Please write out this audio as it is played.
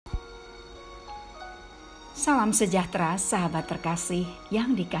Salam sejahtera sahabat terkasih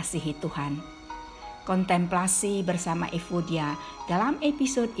yang dikasihi Tuhan. Kontemplasi bersama Evodia dalam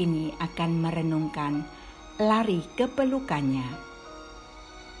episode ini akan merenungkan lari ke pelukannya.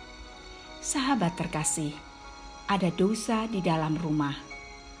 Sahabat terkasih, ada dosa di dalam rumah.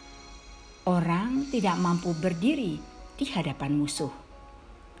 Orang tidak mampu berdiri di hadapan musuh.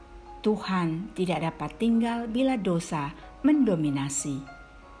 Tuhan tidak dapat tinggal bila dosa mendominasi.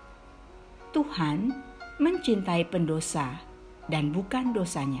 Tuhan mencintai pendosa dan bukan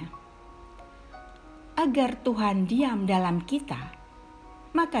dosanya. Agar Tuhan diam dalam kita,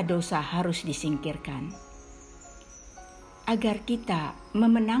 maka dosa harus disingkirkan. Agar kita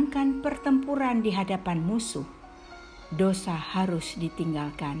memenangkan pertempuran di hadapan musuh, dosa harus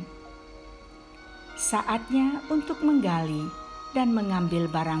ditinggalkan. Saatnya untuk menggali dan mengambil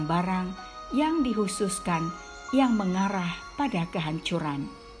barang-barang yang dikhususkan yang mengarah pada kehancuran.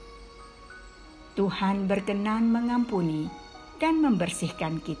 Tuhan berkenan mengampuni dan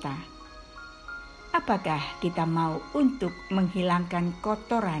membersihkan kita. Apakah kita mau untuk menghilangkan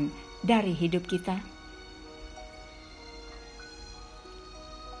kotoran dari hidup kita?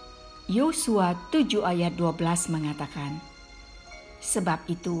 Yosua 7 ayat 12 mengatakan,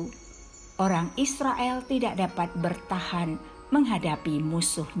 "Sebab itu orang Israel tidak dapat bertahan menghadapi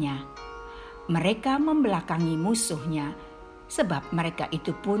musuhnya. Mereka membelakangi musuhnya, sebab mereka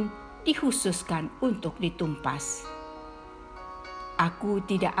itu pun dikhususkan untuk ditumpas. Aku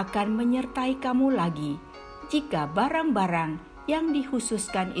tidak akan menyertai kamu lagi jika barang-barang yang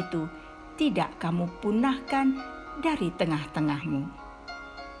dikhususkan itu tidak kamu punahkan dari tengah-tengahmu."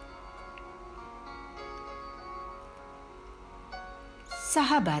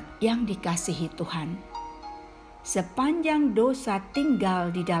 Sahabat yang dikasihi Tuhan, sepanjang dosa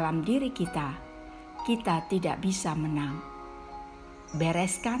tinggal di dalam diri kita, kita tidak bisa menang.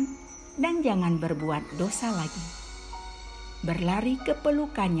 Bereskan dan jangan berbuat dosa lagi. Berlari ke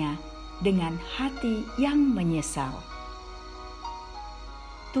pelukannya dengan hati yang menyesal.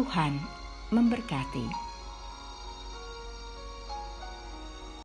 Tuhan memberkati.